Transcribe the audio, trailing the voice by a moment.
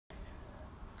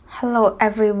Hello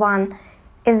everyone.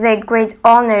 It's a great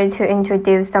honor to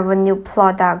introduce our new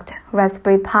product,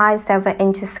 Raspberry Pi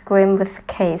 7-inch screen with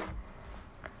case.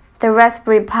 The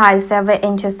Raspberry Pi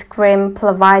 7-inch screen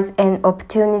provides an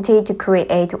opportunity to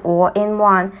create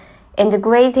all-in-one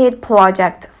integrated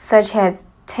projects such as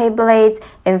tablets,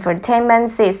 infotainment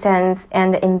systems,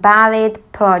 and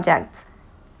embedded projects.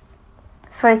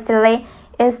 Firstly,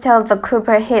 install the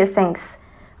Cooper heatsinks.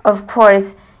 Of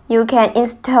course, you can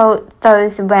install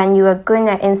those when you are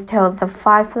gonna install the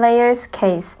 5 layers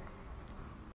case.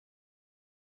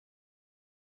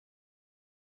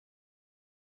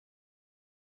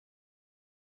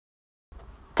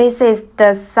 This is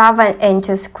the 7-inch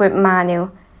script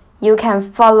manual. You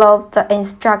can follow the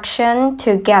instruction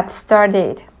to get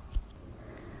started.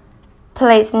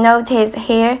 Please notice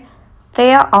here,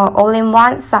 there are only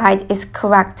one side is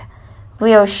correct.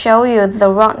 We'll show you the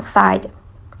wrong side.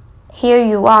 Here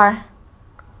you are.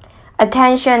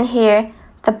 Attention here,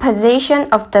 the position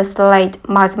of the slate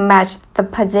must match the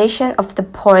position of the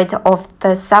port of the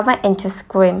 7-inch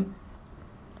screen.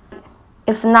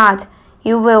 If not,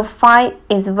 you will find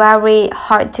it's very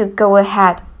hard to go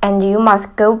ahead and you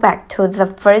must go back to the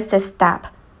first step.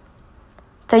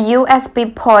 The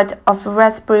USB port of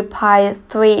Raspberry Pi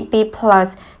 3B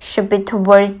Plus should be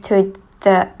towards to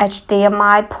the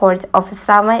HDMI port of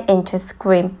 7-inch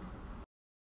screen.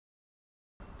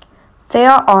 There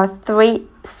are 3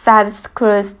 set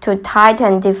screws to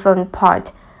tighten different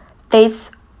parts.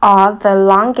 These are the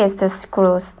longest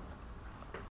screws.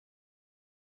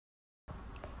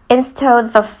 Install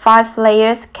the 5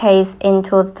 layers case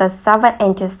into the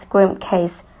 7-inch screen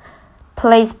case.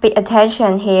 Please pay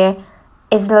attention here.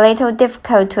 It's a little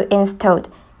difficult to install.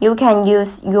 You can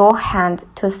use your hand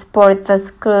to support the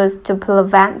screws to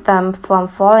prevent them from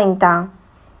falling down.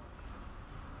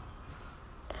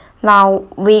 Now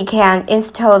we can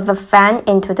install the fan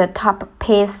into the top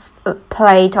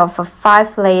plate of a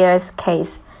 5 layers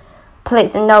case.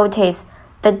 Please notice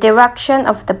the direction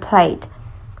of the plate.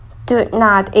 Do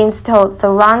not install the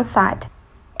wrong side,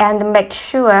 and make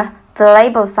sure the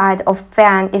label side of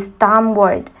fan is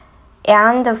downward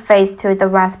and face to the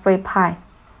Raspberry Pi.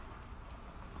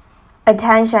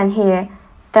 Attention here,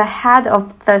 the head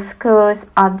of the screws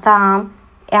are down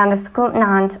and the screw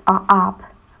nuts are up.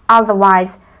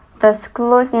 Otherwise, the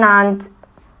screw nut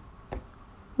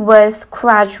will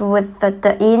scratch with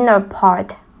the inner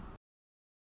part.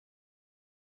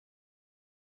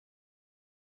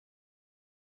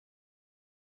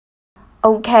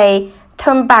 Okay,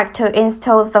 turn back to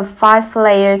install the 5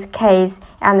 layers case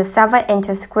and the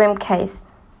 7-inch screen case.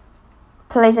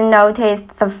 Please notice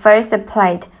the first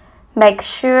plate. Make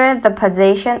sure the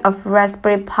position of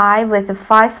Raspberry Pi with the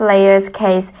 5 layers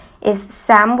case is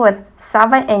same with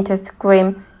 7-inch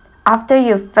screen after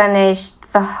you finish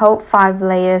the whole 5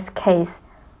 layers case.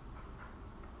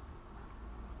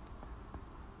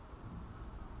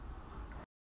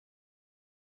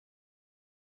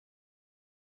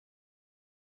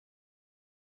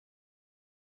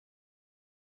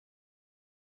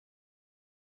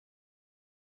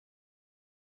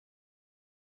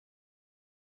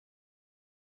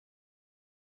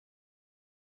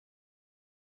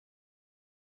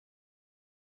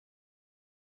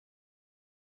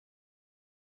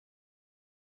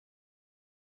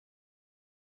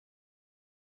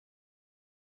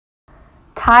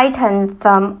 Tighten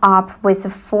them up with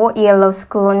 4 yellow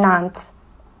screw nuts.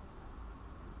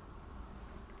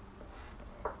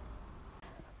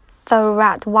 The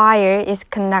red wire is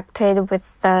connected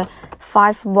with the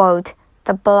 5 volt.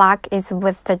 The black is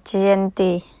with the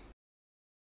GND.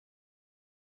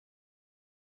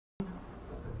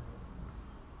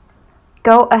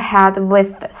 Go ahead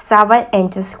with the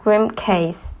 7-inch screen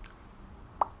case.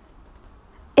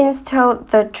 Install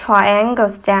the triangle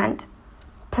stand.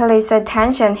 Please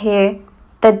attention here.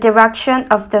 The direction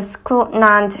of the screw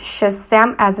nut should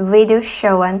same as video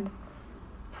shown.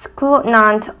 Screw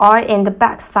nuts are in the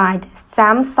back side,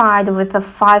 same side with the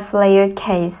 5-layer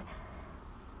case,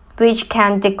 which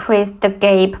can decrease the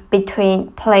gap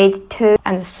between plate 2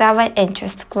 and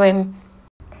 7-inch screen.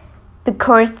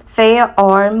 Because there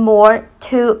are more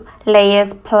 2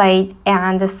 layers plate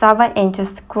and the 7-inch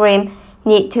screen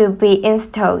need to be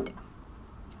installed.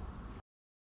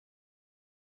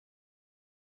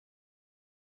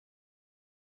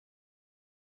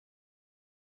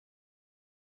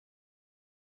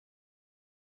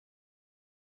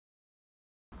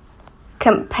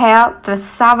 Compare the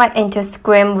 7-inch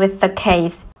screen with the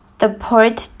case, the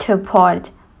port to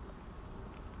port.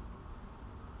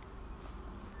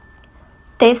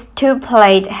 These 2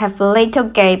 plates have little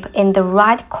gap in the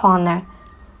right corner.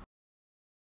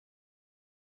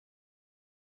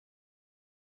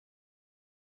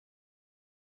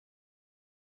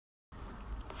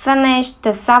 Finish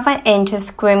the 7-inch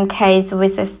screen case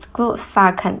with a screw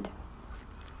second.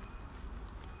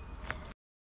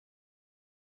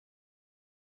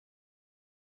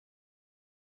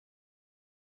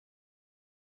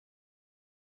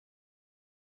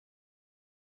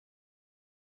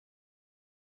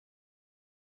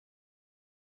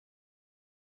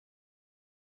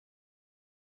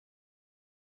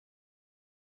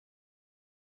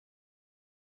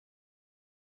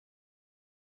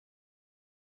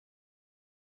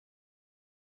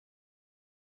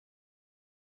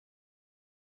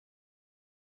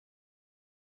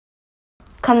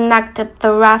 Connect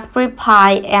the Raspberry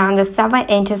Pi and the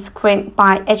 7-inch screen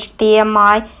by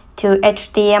HDMI to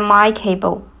HDMI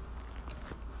cable.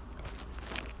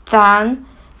 Then,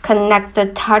 connect the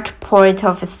touch port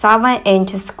of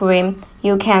 7-inch screen.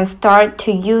 You can start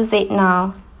to use it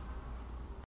now.